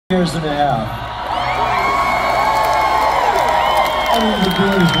years and a half. All we've been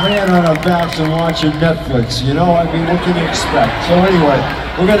doing is laying on our backs and watching Netflix, you know? I mean, what can you expect? So anyway,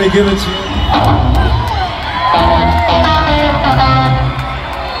 we're gonna give it to you.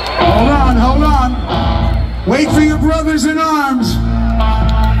 Hold on. Wait for your brothers in arms.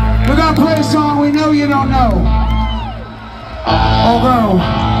 We're gonna play a song we know you don't know. Although,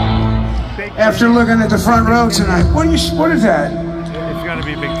 after looking at the front row tonight, what is that? It's gonna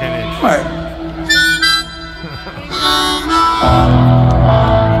be big 10-inch. What?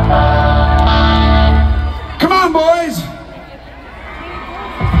 Come on, boys.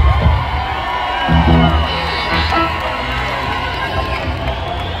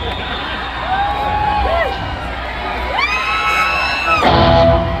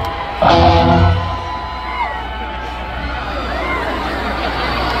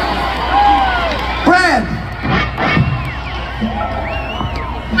 Brad!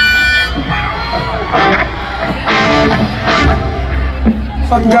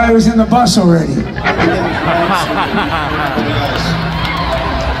 Fucking guy was in the bus already. I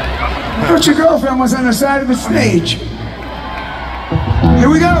thought your girlfriend was on the side of the stage. Here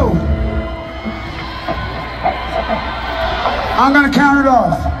we go. I'm gonna count it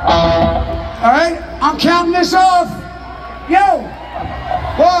off. All right? I'm counting this off. Yo!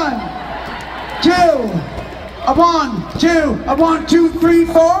 1, 2, 1, 2, 1, 2, 3,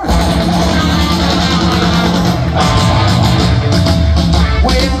 4.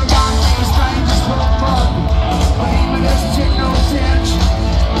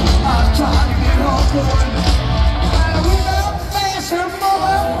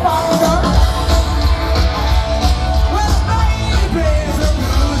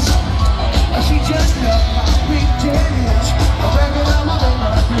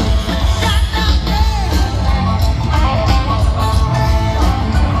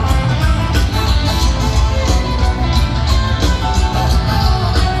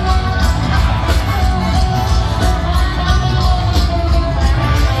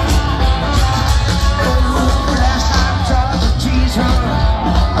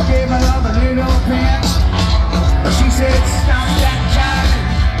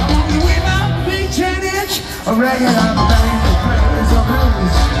 Regular.